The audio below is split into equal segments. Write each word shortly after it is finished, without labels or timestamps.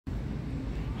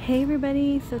Hey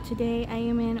everybody, so today I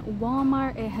am in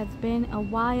Walmart. It has been a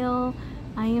while.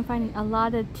 I am finding a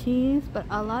lot of tees, but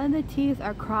a lot of the tees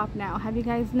are cropped now. Have you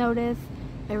guys noticed?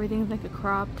 Everything's like a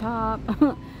crop top.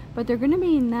 But they're gonna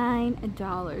be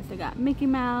 $9. They got Mickey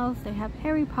Mouse, they have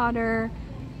Harry Potter,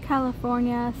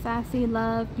 California, Sassy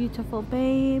Love, Beautiful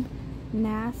Babe,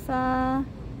 NASA,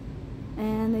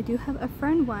 and they do have a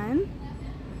friend one.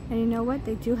 And you know what?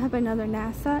 They do have another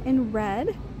NASA in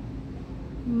red.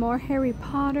 More Harry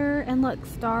Potter, and look,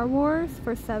 Star Wars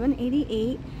for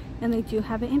 $7.88, and they do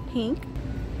have it in pink.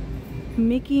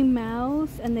 Mickey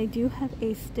Mouse, and they do have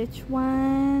a Stitch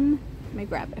one. Let me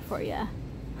grab it for you.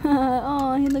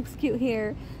 Oh, he looks cute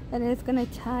here. That is gonna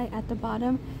tie at the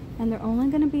bottom, and they're only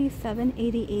gonna be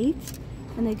 $7.88.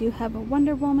 And they do have a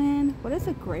Wonder Woman. What is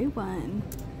a gray one?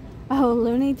 Oh,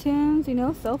 Looney Tunes. You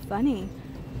know, so funny.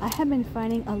 I have been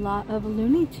finding a lot of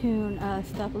Looney Tune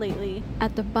stuff lately.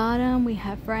 At the bottom we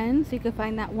have Friends. You can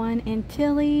find that one in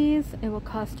Tilly's. It will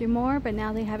cost you more, but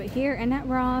now they have it here. And at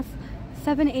Ross,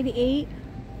 $7.88.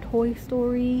 Toy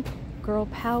Story, Girl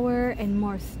Power, and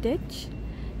more Stitch.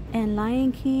 And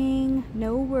Lion King,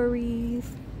 No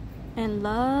Worries, and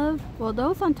Love. Well,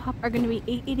 those on top are going to be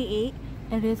 $8.88.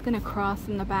 It is going to cross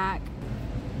in the back.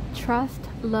 Trust,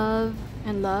 Love,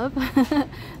 and Love.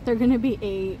 They're going to be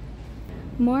 $8.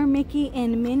 More Mickey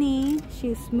and Minnie.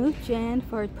 She's smooching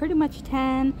for pretty much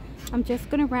 $10. I'm just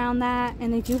gonna round that.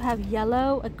 And they do have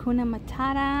yellow, Hakuna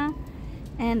Matata,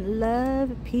 and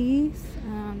Love, Peace.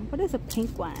 What is a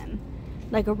pink one?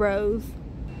 Like a rose.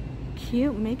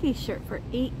 Cute Mickey shirt for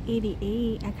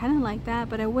 $8.88. I kind of like that,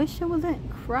 but I wish it wasn't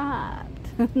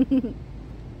cropped.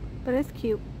 But it's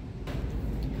cute.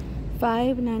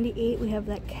 $5.98. We have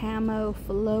that camo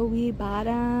flowy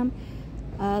bottom.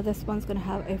 This one's gonna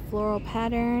have a floral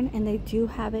pattern, and they do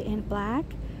have it in black.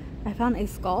 I found a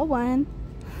skull one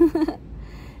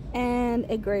and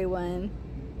a gray one.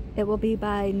 It will be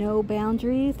by No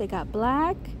Boundaries. They got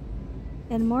black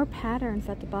and more patterns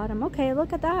at the bottom. Okay,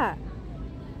 look at that.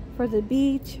 For the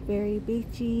beach, very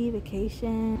beachy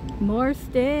vacation. More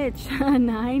Stitch.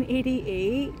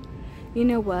 $9.88. You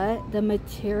know what? The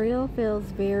material feels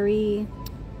very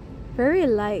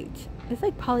light. It's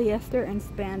like polyester and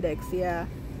spandex, yeah.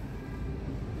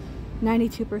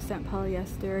 92%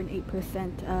 polyester and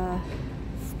 8%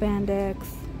 spandex.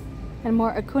 And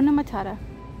more Hakuna Matata.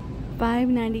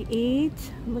 $5.98.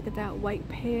 Look at that white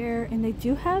pair. And they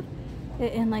do have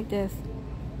it in like this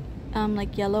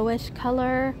like yellowish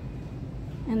color.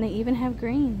 And they even have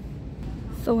green.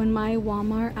 So in my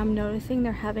Walmart, I'm noticing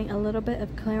they're having a little bit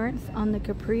of clearance on the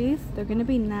capris. They're gonna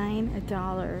be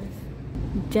 $9.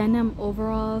 Denim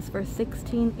overalls for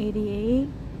 $16.88.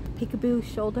 Peekaboo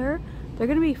shoulder, they're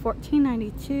gonna be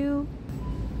 $14.92.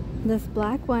 This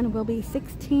black one will be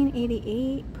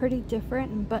 $16.88. Pretty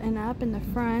different and button up in the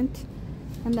front.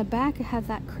 And the back, it has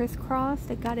that crisscross.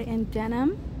 They got it in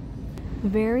denim.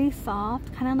 Very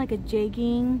soft, kind of like a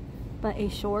jegging, but a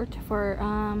short for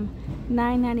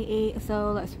 $9.98.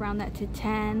 So let's round that to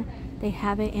 $10. They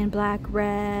have it in black,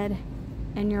 red,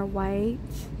 and your white.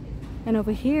 And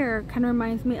over here, kind of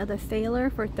reminds me of the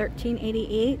Sailor for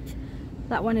 $13.88.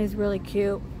 That one is really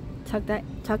cute.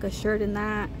 Tuck a shirt in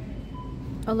that.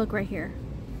 Oh, look right here.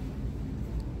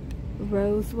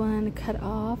 Rose one cut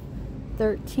off,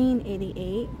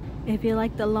 $13.88. If you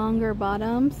like the longer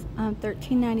bottoms,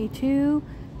 $13.92.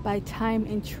 By Time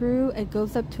and True, it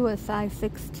goes up to a size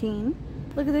 16.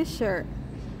 Look at this shirt.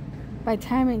 By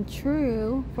Time and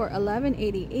True for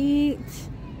 $11.88.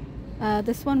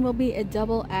 This one will be a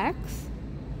double X.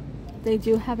 They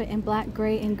do have it in black,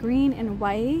 gray, and green, and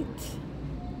white.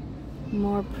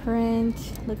 More print.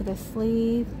 Look at the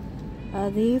sleeve.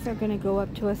 These are going to go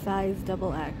up to a size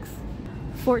double X.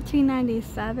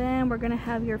 $14.97. We're going to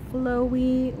have your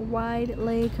flowy wide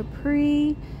leg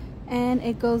capri, and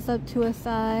it goes up to a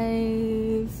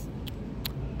size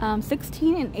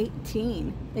 16 and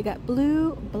 18. They got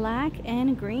blue, black,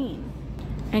 and green.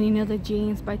 And you know the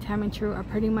jeans by Time and True are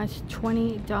pretty much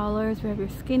 $20. We have your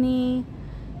skinny,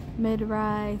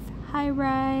 mid-rise,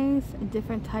 high-rise,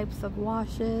 different types of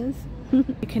washes. You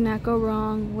cannot go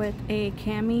wrong with a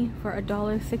cami for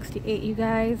 $1.68, you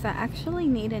guys. I actually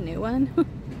need a new one.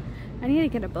 I need to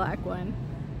get a black one.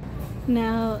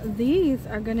 Now these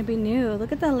are going to be new.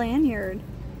 Look at the lanyard.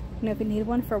 You know, if you need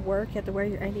one for work, you have to wear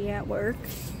your ID at work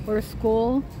or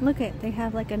school. Look at, they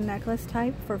have like a necklace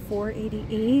type for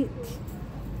 $4.88.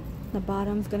 The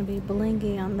bottom's gonna be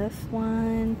blingy on this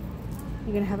one.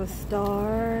 You're gonna have a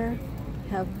star.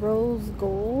 You have rose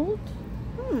gold.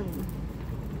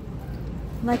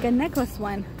 Like a necklace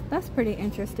one. That's pretty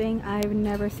interesting. I've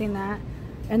never seen that.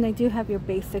 And they do have your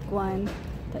basic one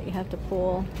that you have to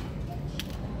pull.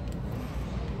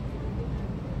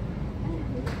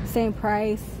 Same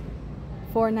price,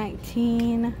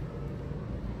 $4.19.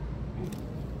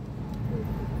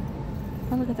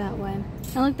 Oh, look at that one.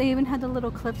 And look, they even had the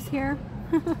little clips here.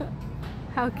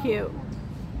 How cute.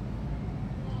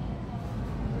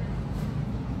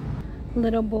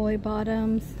 Little boy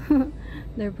bottoms.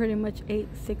 They're pretty much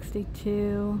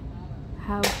 $8.62.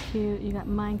 How cute. You got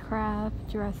Minecraft,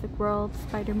 Jurassic World,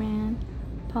 Spider-Man,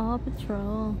 Paw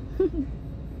Patrol.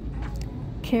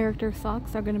 Character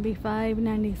socks are going to be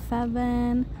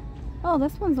 $5.97. Oh,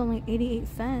 this one's only 88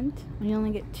 cents. You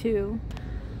only get 2.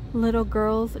 Little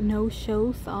girls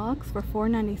no-show socks for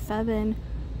 $4.97.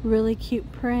 Really cute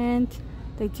print.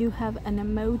 They do have an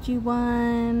emoji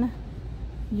one.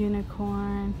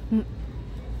 Unicorn.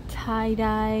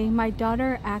 Tie-dye. My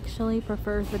daughter actually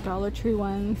prefers the Dollar Tree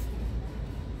ones.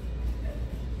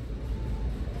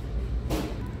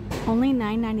 Only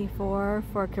 $9.94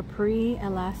 for capri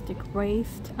elastic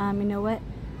waist. You know what?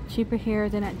 Cheaper here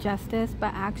than at Justice,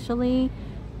 but actually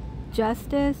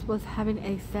Justice was having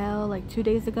a sale like 2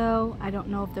 days ago. I don't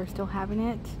know if they're still having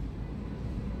it.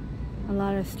 A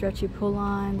lot of stretchy pull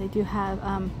on. They do have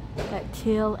that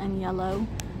teal and yellow.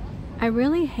 I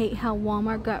really hate how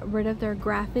Walmart got rid of their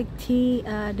graphic tee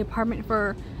department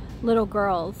for little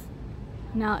girls.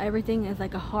 Now everything is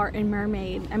like a heart and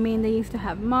mermaid. I mean, they used to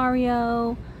have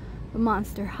Mario,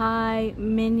 Monster High,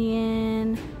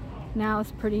 Minion. Now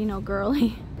it's pretty, you know,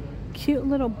 girly. Cute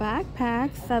little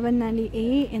backpack,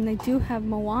 $7.98, and they do have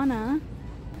Moana.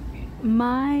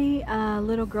 My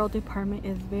little girl department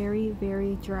is very,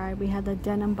 very dry. We had the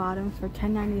denim bottoms for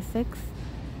 $10.96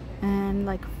 and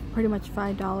like pretty much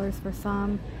 $5 for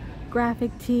some.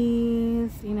 Graphic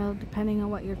tees, you know, depending on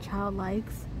what your child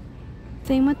likes.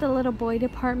 Same with the little boy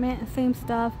department, same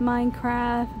stuff.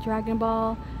 Minecraft, Dragon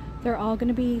Ball, they're all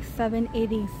gonna be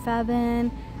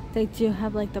 $7.87. They do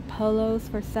have like the polos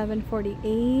for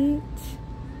 $7.48.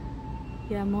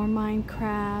 Yeah, more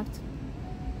Minecraft.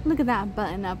 Look at that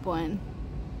button up one.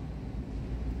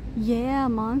 Yeah,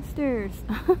 monsters.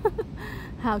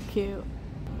 How cute.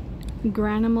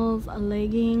 Granimals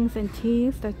leggings and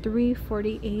tees, they're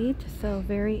 $3.48, so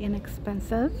very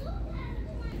inexpensive.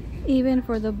 Even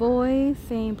for the boys,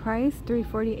 same price,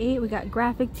 $3.48. We got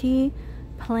graphic tee,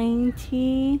 plain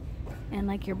tee, and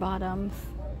like your bottoms.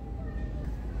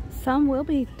 Some will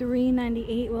be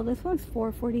 $3.98. Well, this one's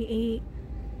 $4.48.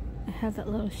 It has that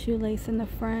little shoelace in the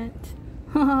front.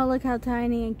 Oh, look how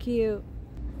tiny and cute.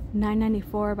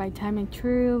 $9.94 by Time and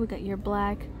True. We got your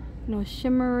black, you know,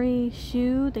 shimmery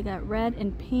shoe. They got red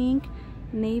and pink,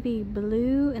 navy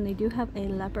blue, and they do have a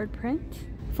leopard print.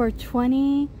 For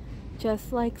 $20,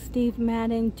 just like Steve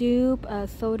Madden dupe, a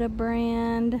soda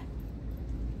brand.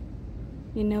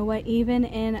 You know what? Even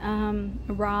in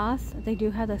Ross, they do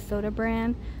have the soda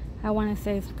brand. I want to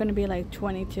say it's going to be like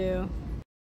 $22.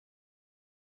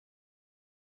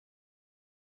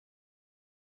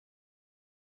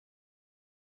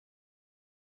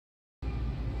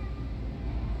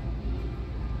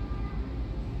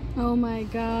 Oh my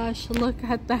gosh, look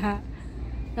at that.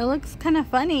 It looks kind of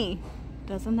funny.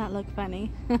 Doesn't that look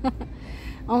funny?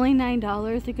 Only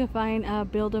 $9. You can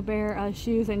find Build-A-Bear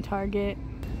shoes in Target.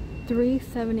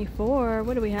 $3.74.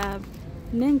 What do we have?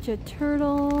 Ninja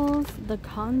Turtles, The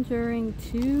Conjuring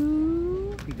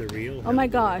 2. The real. Oh my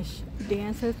gosh,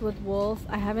 Dances with Wolves.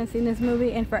 I haven't seen this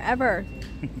movie in forever.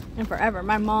 In forever.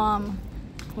 My mom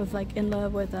was like in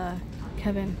love with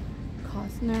Kevin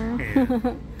Costner.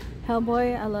 Yeah.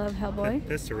 Hellboy, I love Hellboy.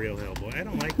 That's the real Hellboy. I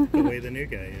don't like the way the new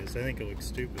guy is. I think it looks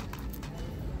stupid.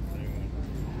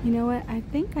 You know what? I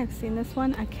think I've seen this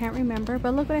one. I can't remember,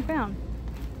 but look what I found.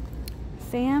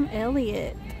 Sam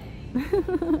Elliott.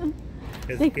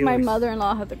 I think my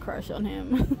mother-in-law has a crush on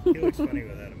him. He looks funny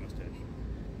without a mustache.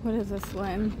 What is this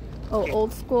one? Oh,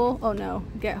 Old School. Oh no,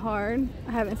 Get Hard.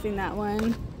 I haven't seen that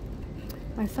one.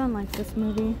 My son likes this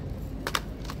movie.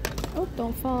 Oh,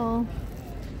 don't fall.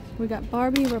 We got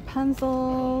Barbie,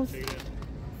 Rapunzel's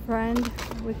Friend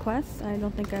Request. I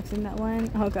don't think I've seen that one.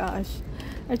 Oh gosh.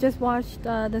 I just watched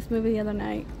this movie the other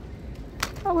night.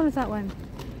 Oh, what is that one?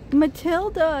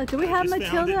 Matilda. Do we have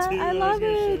Matilda? I love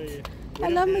it. I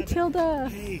love Matilda.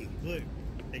 Hey, look.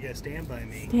 They got Stand By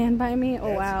Me. Stand By Me?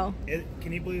 Oh, wow.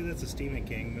 Can you believe that's a Stephen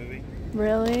King movie?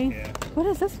 Really? Yeah. What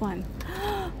is this one?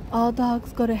 All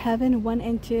Dogs Go to Heaven 1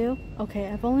 and 2. Okay,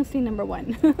 I've only seen number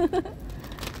 1.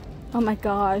 Oh my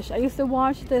gosh. I used to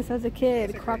watch this as a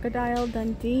kid. Crocodile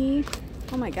Dundee.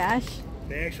 Oh my gosh.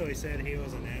 They actually said he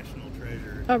was a national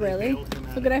treasure. Oh, really?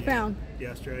 Look what I found. The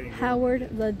Australian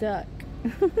Howard the Duck.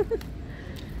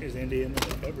 Here's Indian in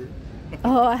the cupboard.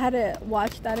 Oh, I had to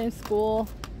watch that in school.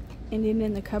 Indian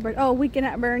in the Cupboard. Oh, Weekend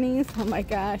at Bernie's. Oh my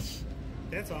gosh.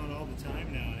 That's on all the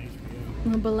time now on HBO.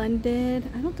 Blended.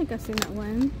 I don't think I've seen that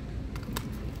one.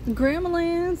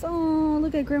 Gremlins. Oh,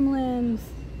 look at Gremlins.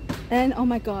 And oh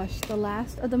my gosh, The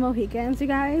Last of the Mohicans, you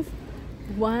guys.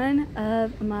 One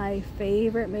of my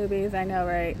favorite movies. I know,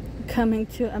 right? Coming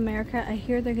to America. I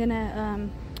hear they're gonna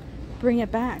bring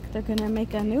it back. They're gonna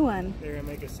make a new one. They're gonna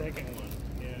make a second one.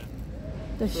 Yeah.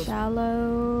 The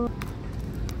Shallow.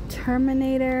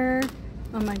 Terminator.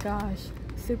 Oh my gosh.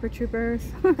 Super Troopers.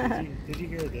 Did you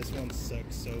hear this one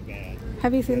sucks so bad?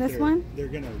 Have you seen this one? They're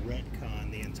gonna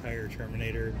retcon the entire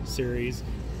Terminator series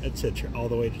all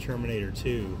the way to Terminator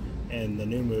 2, and the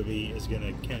new movie is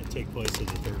gonna take place in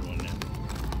the third one now.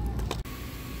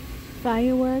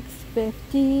 Fireworks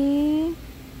 50.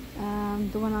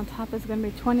 The one on top is gonna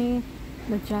be 20.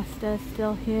 Majesta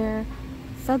still here.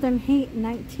 Southern Heat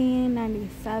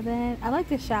 1997. I like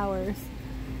the showers.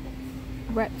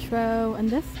 Retro, and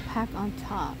this pack on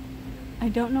top, I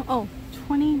don't know. Oh,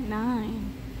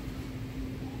 29.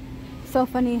 So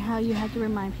funny how you have to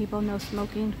remind people no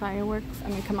smoking fireworks. I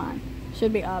mean, come on,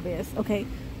 should be obvious. Okay,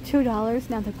 $2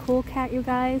 now. The Cool Cat, you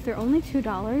guys, they're only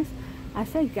 $2. I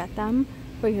say get them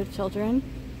for your children.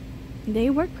 They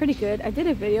work pretty good. I did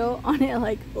a video on it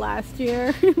like last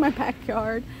year in my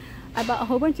backyard. I bought a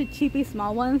whole bunch of cheapy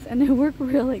small ones and they work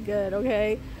really good.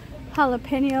 Okay,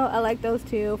 jalapeno, I like those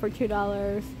too for $2.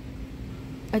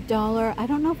 $1. I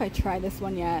don't know if I tried this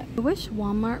one yet. I wish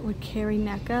Walmart would carry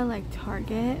NECA like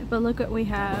Target, but look what we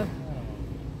have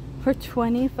for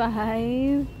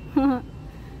 $25. Oh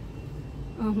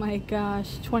my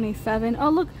gosh, $27. Oh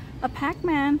look, a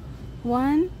Pac-Man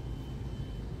one.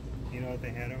 You know what they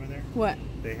had over there? What?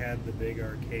 They had the big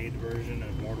arcade version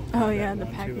of Mortal Kombat. Oh yeah, the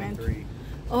 1, Pac-Man. 2, and 3.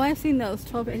 Oh, I've seen those.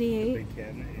 $12.88. Big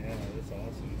cabinet. Yeah, that's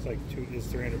awesome. It's like it's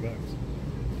 $300.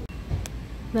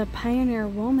 The Pioneer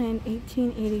Woman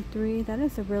 1883. That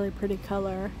is a really pretty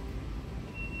color.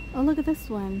 Oh, look at this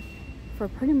one for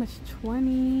pretty much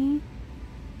 20.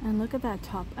 And look at that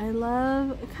top. I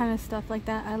love kind of stuff like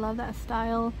that. I love that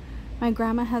style. My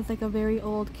grandma has like a very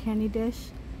old candy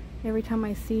dish. Every time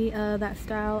I see that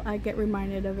style, I get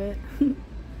reminded of it.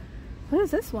 What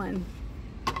is this one?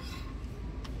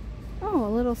 Oh,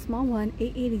 a little small one,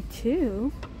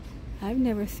 $8.82. I've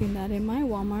never seen that in my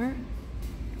Walmart.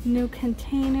 New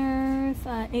containers,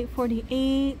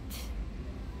 $8.48.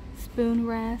 Spoon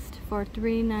rest for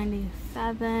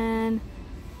 $3.97.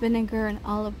 Vinegar and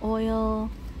olive oil.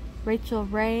 Rachel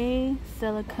Ray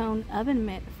silicone oven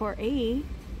mitt for $20.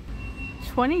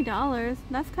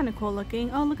 That's kind of cool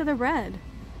looking. Oh, look at the red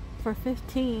for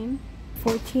 $15.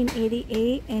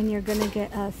 $14.88, and you're gonna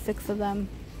get 6 of them.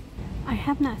 I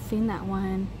have not seen that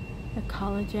one. The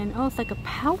collagen. Oh, it's like a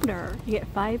powder. You get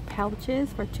 5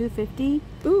 pouches for $2.50.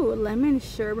 Ooh, lemon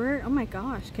sherbet. Oh my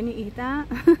gosh, can you eat that?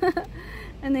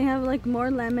 And they have like more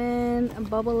lemon, a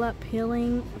bubble up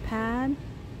peeling pad.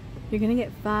 You're gonna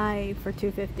get 5 for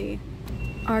 $2.50.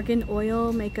 Argan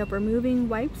oil makeup removing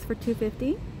wipes for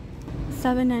 $2.50.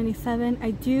 $7.97.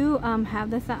 I do have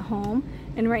this at home,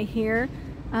 and right here,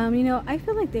 you know, I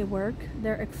feel like they work.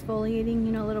 They're exfoliating,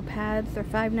 you know, little pads. They're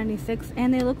 $5.96,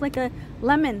 and they look like a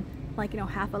lemon, like, you know,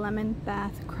 half a lemon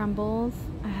bath crumbles.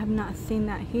 I have not seen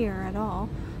that here at all.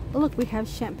 But look, we have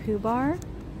shampoo bar.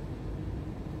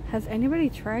 Has anybody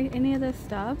tried any of this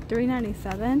stuff?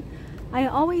 $3.97. I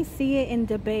always see it in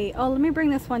debate. Oh, let me bring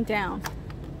this one down.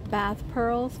 Bath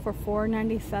pearls for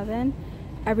 $4.97.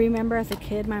 I remember as a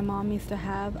kid, my mom used to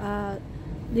have,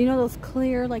 you know, those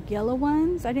clear, like yellow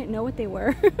ones? I didn't know what they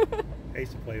were. I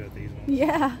used to play with these ones.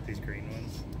 Yeah. These green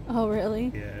ones. Oh,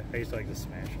 really? Yeah, I used to like to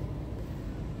smash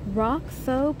them. Rock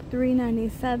soap,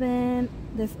 $3.97.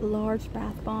 This large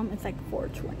bath bomb is like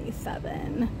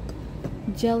 $4.27.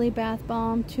 Jelly bath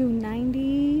bomb,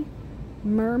 $2.90.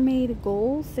 Mermaid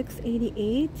gold,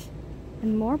 $6.88.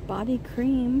 And more body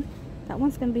cream. That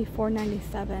one's gonna be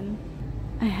 $4.97.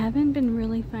 I haven't been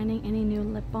really finding any new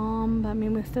lip balm, but I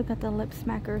mean, we've still got the lip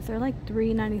smackers. They're like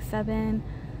 $3.97.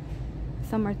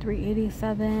 Some are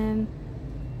 $3.87.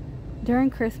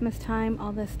 During Christmas time,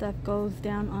 all this stuff goes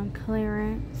down on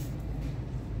clearance.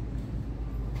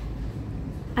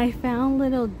 I found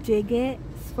little Diggits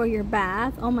for your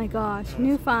bath. Oh my gosh,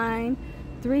 new find,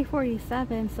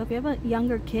 $3.47. So if you have a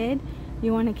younger kid,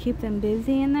 you want to keep them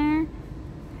busy in there,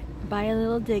 buy a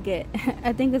little Digit.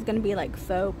 I think it's gonna be like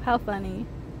soap. How funny.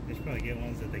 They should probably get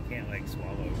ones that they can't like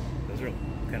swallow. Those are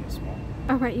kind of small.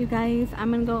 Alright, you guys,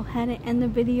 I'm gonna go ahead and end the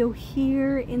video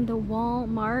here in the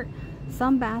Walmart.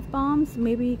 Some bath bombs,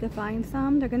 maybe you could find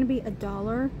some. They're gonna be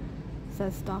 $1.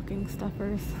 Says stocking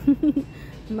stuffers.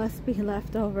 Must be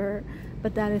leftover.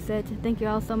 But that is it. Thank you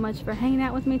all so much for hanging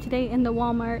out with me today in the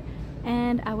Walmart,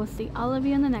 and I will see all of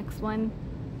you in the next one.